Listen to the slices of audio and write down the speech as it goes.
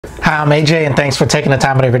Hi, I'm AJ and thanks for taking the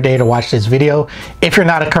time out of your day to watch this video. If you're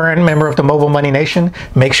not a current member of the Mobile Money Nation,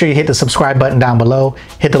 make sure you hit the subscribe button down below,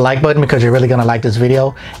 hit the like button because you're really going to like this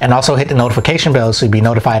video, and also hit the notification bell so you'll be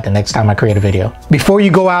notified the next time I create a video. Before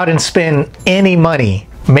you go out and spend any money,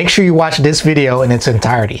 make sure you watch this video in its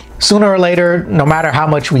entirety. Sooner or later, no matter how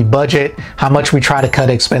much we budget, how much we try to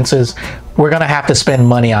cut expenses, we're going to have to spend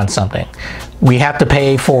money on something. We have to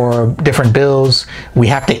pay for different bills, we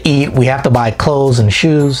have to eat, we have to buy clothes and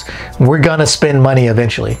shoes. We're going to spend money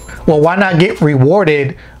eventually. Well, why not get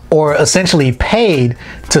rewarded or essentially paid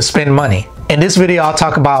to spend money? In this video, I'll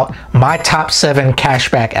talk about my top 7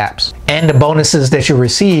 cashback apps and the bonuses that you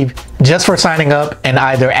receive just for signing up and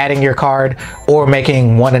either adding your card or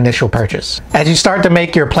making one initial purchase. As you start to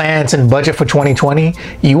make your plans and budget for 2020,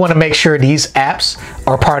 you want to make sure these apps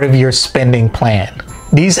are part of your spending plan.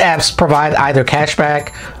 These apps provide either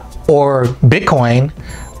cashback or Bitcoin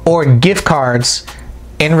or gift cards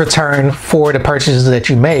in return for the purchases that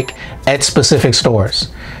you make at specific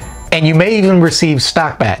stores. And you may even receive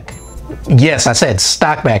stock back. Yes, I said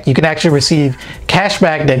stock back. You can actually receive cash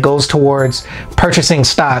back that goes towards purchasing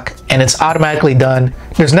stock, and it's automatically done.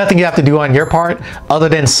 There's nothing you have to do on your part other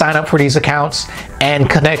than sign up for these accounts and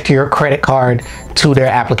connect your credit card to their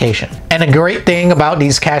application. And the great thing about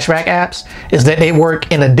these cashback apps is that they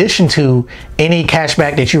work in addition to any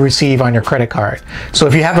cashback that you receive on your credit card. So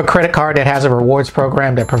if you have a credit card that has a rewards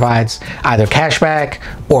program that provides either cashback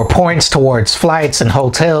or points towards flights and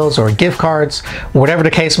hotels or gift cards, whatever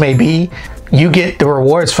the case may be, you get the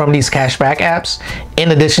rewards from these cashback apps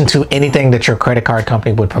in addition to anything that your credit card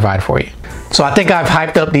company would provide for you. So I think I've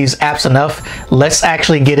hyped up these apps enough. Let's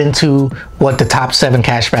actually get into what the top 7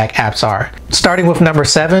 cashback apps are. Starting with number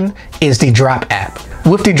 7 is the Drop app.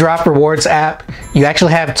 With the Drop Rewards app, you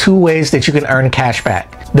actually have 2 ways that you can earn cash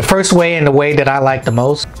back. The first way, and the way that I like the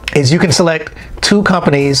most, is you can select 2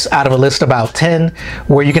 companies out of a list of about 10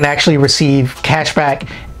 where you can actually receive cash back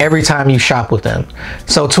every time you shop with them.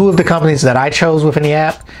 So 2 of the companies that I chose within the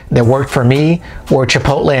app that worked for me were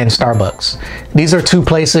Chipotle and Starbucks. These are 2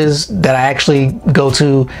 places that I actually go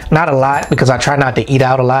to, not a lot because I try not to eat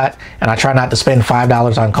out a lot and I try not to spend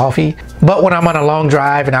 $5 on coffee. But when I'm on a long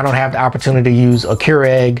drive and I don't have the opportunity to use a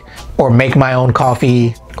Keurig or make my own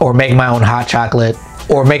coffee or make my own hot chocolate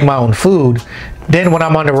or make my own food, then when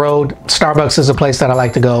I'm on the road, Starbucks is a place that I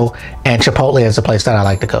like to go and Chipotle is a place that I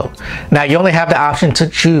like to go. Now, you only have the option to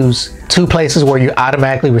choose 2 places where you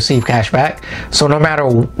automatically receive cash back. So no matter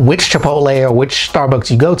which Chipotle or which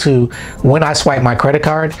Starbucks you go to, when I swipe my credit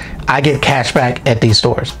card, I get cash back at these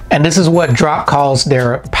stores. And this is what Drop calls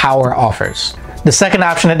their power offers. The second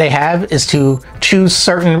option that they have is to choose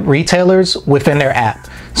certain retailers within their app.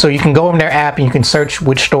 So you can go in their app and you can search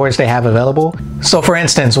which stores they have available. So for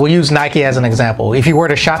instance, we'll use Nike as an example. If you were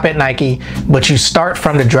to shop at Nike, but you start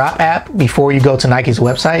from the Drop app before you go to Nike's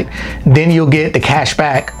website, then you'll get the cash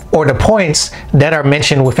back or the points that are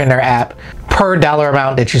mentioned within their app per dollar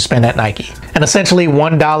amount that you spend at Nike. And essentially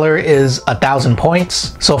 $1 is 1,000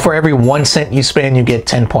 points. So for every 1 cent you spend, you get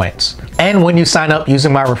 10 points. And when you sign up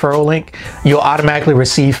using my referral link, you'll automatically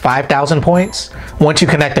receive 5,000 points once you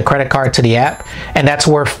connect the credit card to the app, and that's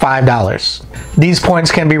worth $5. These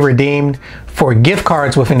points can be redeemed for gift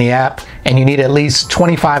cards within the app, and you need at least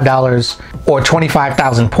 $25 or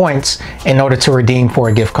 25,000 points in order to redeem for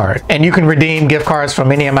a gift card. And you can redeem gift cards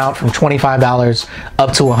from any amount from $25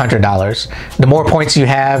 up to $100. The more points you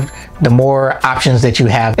have, the more options that you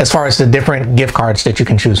have as far as the different gift cards that you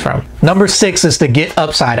can choose from. Number 6 is the Get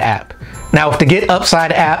Upside app. Now, with the Get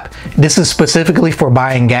Upside app, this is specifically for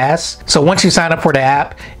buying gas. So once you sign up for the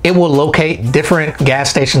app, it will locate different gas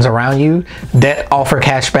stations around you that offer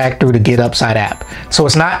cash back through the Get Upside app. So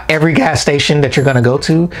it's not every gas station that you're going to go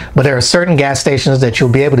to, but there are certain gas stations that you'll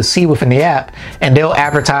be able to see within the app, and they'll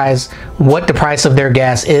advertise what the price of their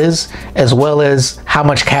gas is, as well as how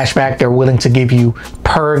much cash back they're willing to give you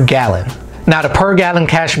per gallon. Now, the per gallon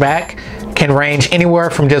cash back can range anywhere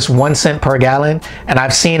from just 1 cent per gallon, and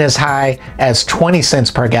I've seen as high as 20 cents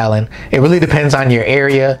per gallon. It really depends on your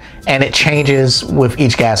area, and it changes with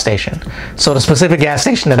each gas station. So the specific gas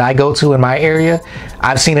station that I go to in my area,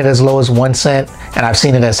 I've seen it as low as 1 cent, and I've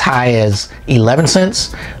seen it as high as 11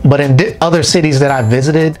 cents. But in other cities that I've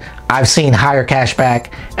visited, I've seen higher cash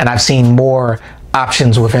back, and I've seen more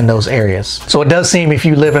options within those areas. So it does seem if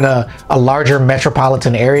you live in a larger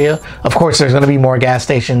metropolitan area, of course there's going to be more gas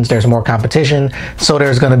stations, there's more competition, so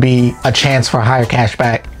there's going to be a chance for higher cash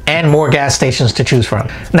back and more gas stations to choose from.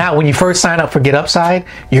 Now, when you first sign up for Get Upside,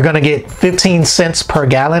 you're gonna get 15 cents per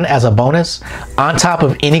gallon as a bonus on top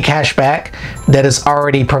of any cash back that is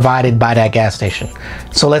already provided by that gas station.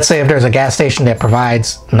 So let's say if there's a gas station that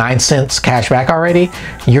provides 9 cents cash back already,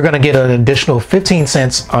 you're gonna get an additional 15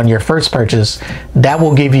 cents on your first purchase. That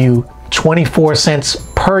will give you 24 cents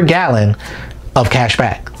per gallon of cash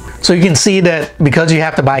back. So you can see that because you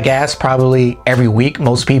have to buy gas probably every week,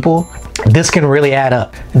 most people, this can really add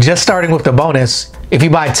up. Just starting with the bonus, if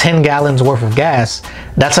you buy 10 gallons worth of gas,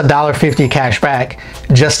 that's $1.50 cash back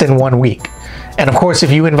just in 1 week. And of course,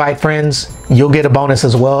 if you invite friends, you'll get a bonus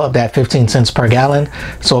as well of that 15 cents per gallon.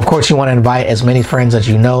 So of course you want to invite as many friends as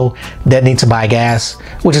you know that need to buy gas,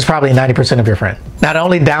 which is probably 90% of your friends. Now, the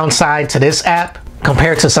only downside to this app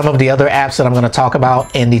compared to some of the other apps that I'm going to talk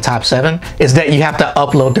about in the top 7 is that you have to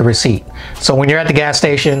upload the receipt. So when you're at the gas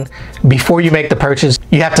station, before you make the purchase,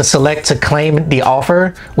 you have to select to claim the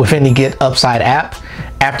offer within the Get Upside app.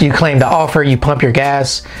 After you claim the offer, you pump your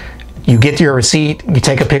gas, you get your receipt, you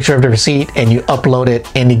take a picture of the receipt, and you upload it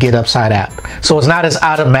in the Get Upside app. So it's not as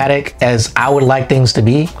automatic as I would like things to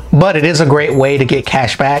be, but it is a great way to get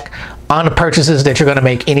cash back on the purchases that you're going to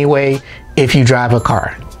make anyway if you drive a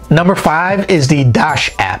car. Number 5 is the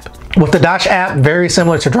Dash app. With the Dash app, very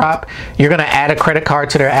similar to Drop, you're gonna add a credit card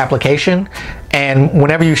to their application, and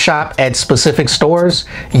whenever you shop at specific stores,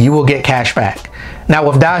 you will get cash back. Now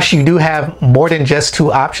with Dash, you do have more than just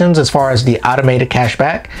 2 options as far as the automated cash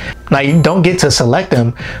back. Now you don't get to select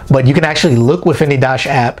them, but you can actually look within the Dash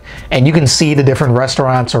app and you can see the different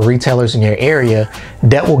restaurants or retailers in your area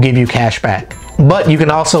that will give you cash back. But you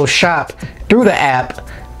can also shop through the app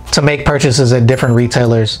to make purchases at different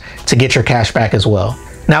retailers to get your cash back as well.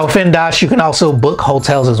 Now within Dash, you can also book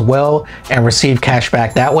hotels as well and receive cash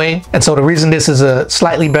back that way. And so the reason this is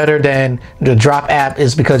slightly better than the Drop app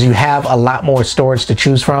is because you have a lot more stores to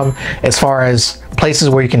choose from as far as places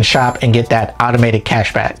where you can shop and get that automated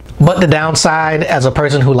cash back. But the downside as a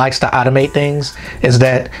person who likes to automate things is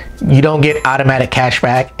that you don't get automatic cash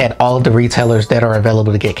back at all of the retailers that are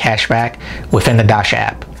available to get cash back within the Dash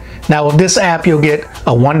app. Now with this app, you'll get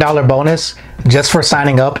a $1 bonus just for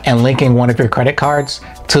signing up and linking one of your credit cards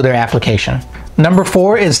to their application. Number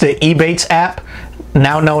 4 is the Ebates app,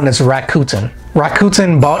 now known as Rakuten.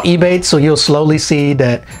 Rakuten bought Ebates, so you'll slowly see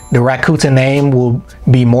that the Rakuten name will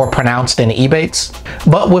be more pronounced than Ebates.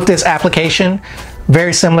 But with this application,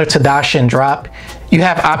 very similar to Dash and Drop, you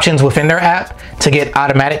have options within their app to get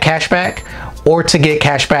automatic cash back or to get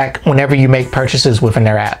cash back whenever you make purchases within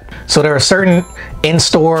their app. So there are certain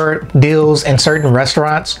in-store deals and certain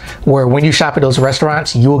restaurants where when you shop at those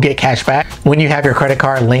restaurants, you will get cash back when you have your credit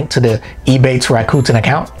card linked to the Ebates Rakuten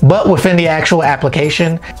account. But within the actual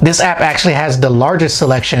application, this app actually has the largest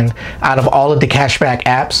selection out of all of the cashback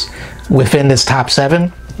apps within this top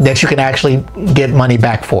 7 that you can actually get money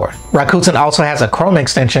back for. Rakuten also has a Chrome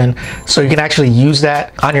extension, so you can actually use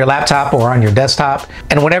that on your laptop or on your desktop.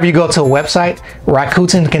 And whenever you go to a website,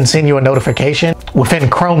 Rakuten can send you a notification within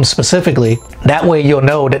Chrome specifically. That way you'll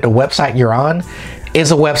know that the website you're on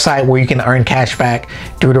is a website where you can earn cash back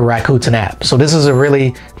through the Rakuten app. So this is a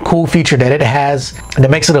really cool feature that it has that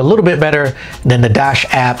makes it a little bit better than the Dash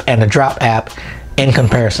app and the Drop app in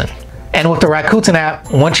comparison. And with the Rakuten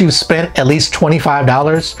app, once you've spent at least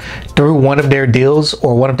 $25 through one of their deals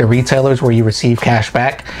or one of the retailers where you receive cash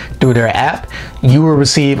back through their app, you will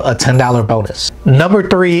receive a $10 bonus. Number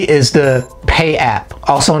 3 is the Pay app,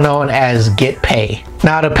 also known as Get Pay.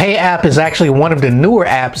 Now the Pay app is actually one of the newer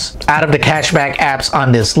apps out of the cashback apps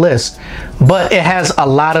on this list, but it has a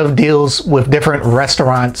lot of deals with different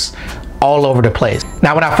restaurants all over the place.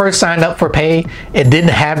 Now when I first signed up for Pay, it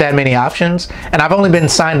didn't have that many options, and I've only been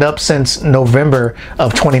signed up since November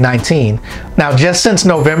of 2019. Now just since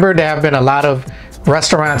November, there have been a lot of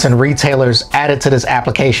restaurants and retailers added to this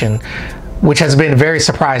application, which has been very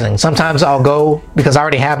surprising. Sometimes I'll go, because I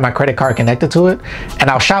already have my credit card connected to it, and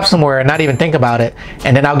I'll shop somewhere and not even think about it,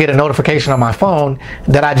 and then I'll get a notification on my phone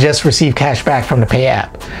that I just received cash back from the Pay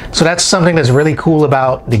app. So that's something that's really cool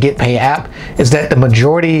about the Get Pay app, is that the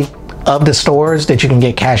majority of the stores that you can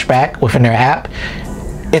get cash back within their app,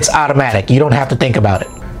 it's automatic. You don't have to think about it.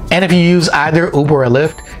 And if you use either Uber or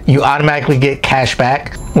Lyft, you automatically get cash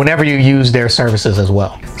back whenever you use their services as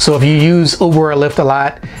well. So if you use Uber or Lyft a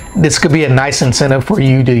lot, this could be a nice incentive for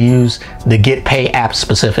you to use the Get Pay app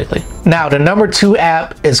specifically. Now, the number 2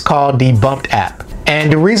 app is called the Bumped app.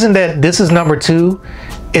 And the reason that this is number 2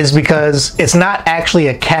 is because it's not actually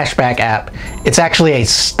a cashback app. It's actually a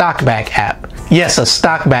stockback app. Yes, a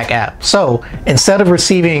stockback app. So instead of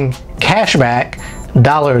receiving cashback,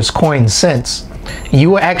 dollars, coins, cents, you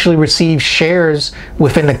will actually receive shares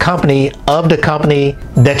within the company of the company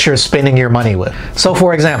that you're spending your money with. So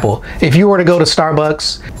for example, if you were to go to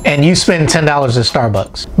Starbucks and you spend $10 at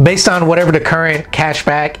Starbucks, based on whatever the current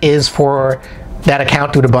cashback is for that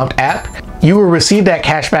account through the Bumped app, you will receive that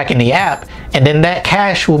cash back in the app, and then that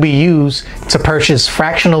cash will be used to purchase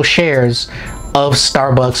fractional shares of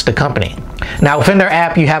Starbucks, the company. Now within their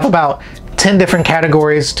app, you have about 10 different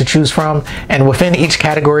categories to choose from, and within each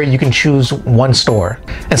category you can choose one store.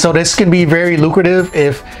 And so this can be very lucrative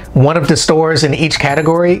if one of the stores in each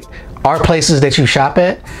category are places that you shop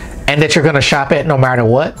at and that you're going to shop at no matter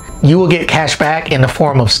what. You will get cash back in the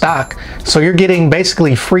form of stock. So you're getting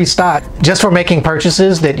basically free stock just for making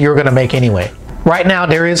purchases that you're going to make anyway. Right now,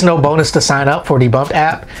 there is no bonus to sign up for the Bumped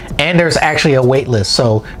app, and there's actually a wait list.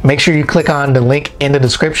 So make sure you click on the link in the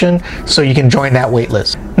description so you can join that wait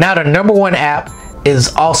list. Now, the number one app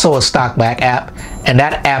is also a Cashback app, and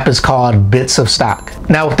that app is called Bits of Stock.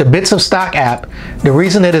 Now with the Bits of Stock app, the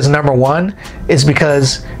reason it is number one is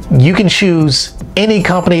because you can choose any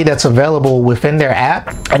company that's available within their app,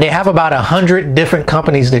 and they have about 100 different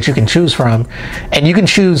companies that you can choose from, and you can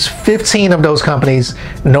choose 15 of those companies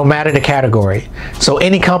no matter the category. So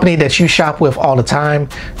any company that you shop with all the time,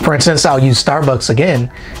 for instance, I'll use Starbucks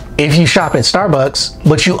again. If you shop at Starbucks,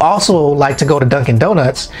 but you also like to go to Dunkin'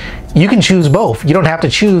 Donuts, you can choose both. You don't have to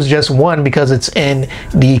choose just one because it's in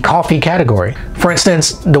the coffee category. For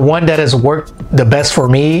instance, the one that has worked the best for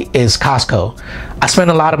me is Costco. I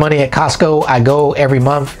spend a lot of money at Costco. I go every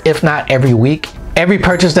month, if not every week. Every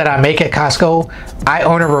purchase that I make at Costco, I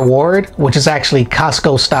earn a reward, which is actually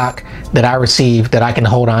Costco stock that I receive that I can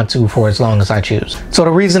hold on to for as long as I choose. So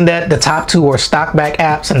the reason that the top two are Stockback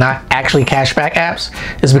apps and not actually Cashback apps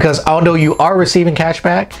is because although you are receiving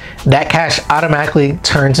cashback, that cash automatically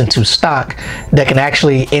turns into stock that can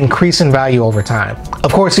actually increase in value over time.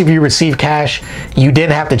 Of course, if you receive cash, you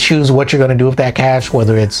then have to choose what you're going to do with that cash,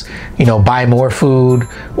 whether it's, buy more food,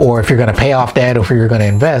 or if you're going to pay off debt, or if you're going to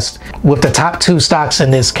invest. With the top two stocks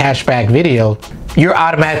in this cashback video, you're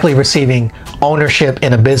automatically receiving ownership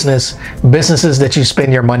in a businesses that you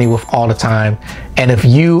spend your money with all the time. And if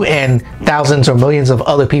you and thousands or millions of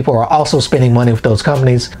other people are also spending money with those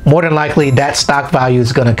companies, more than likely that stock value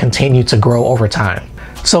is going to continue to grow over time.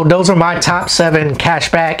 So those are my top 7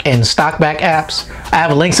 cashback and stockback apps. I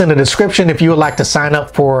have links in the description if you would like to sign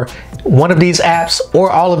up for one of these apps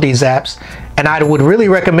or all of these apps. And I would really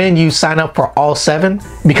recommend you sign up for all 7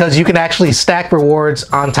 because you can actually stack rewards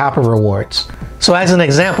on top of rewards. So as an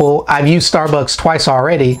example, I've used Starbucks twice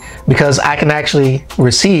already because I can actually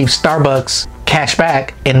receive Starbucks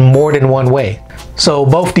cashback in more than one way. So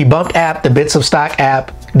both the Bumped app, the Bits of Stock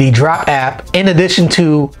app, the Drop app, in addition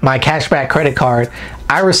to my cashback credit card,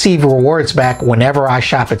 I receive rewards back whenever I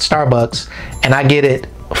shop at Starbucks, and I get it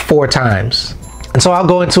 4 times. And so I'll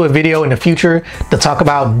go into a video in the future to talk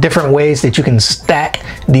about different ways that you can stack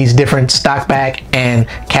these different Stockback and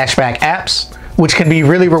Cashback apps, which can be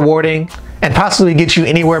really rewarding and possibly get you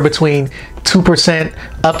anywhere between 2%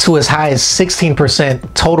 up to as high as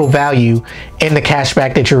 16% total value in the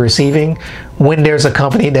cashback that you're receiving when there's a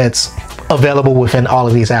company that's available within all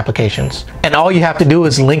of these applications. And all you have to do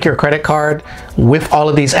is link your credit card with all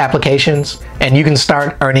of these applications, and you can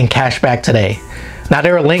start earning cashback today. Now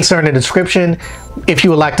there are links in the description if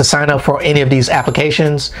you would like to sign up for any of these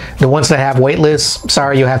applications. The ones that have wait lists,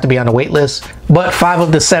 sorry, you'll have to be on a wait list. But 5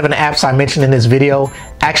 of the 7 apps I mentioned in this video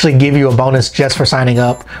actually give you a bonus just for signing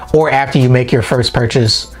up or after you make your first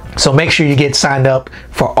purchase. So make sure you get signed up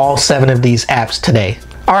for all 7 of these apps today.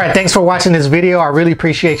 Alright, thanks for watching this video. I really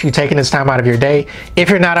appreciate you taking this time out of your day. If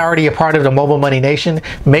you're not already a part of the Mobile Money Nation,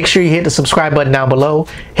 make sure you hit the subscribe button down below,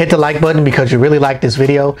 hit the like button because you really like this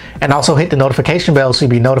video, and also hit the notification bell so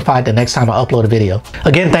you'll be notified the next time I upload a video.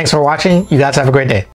 Again, thanks for watching. You guys have a great day.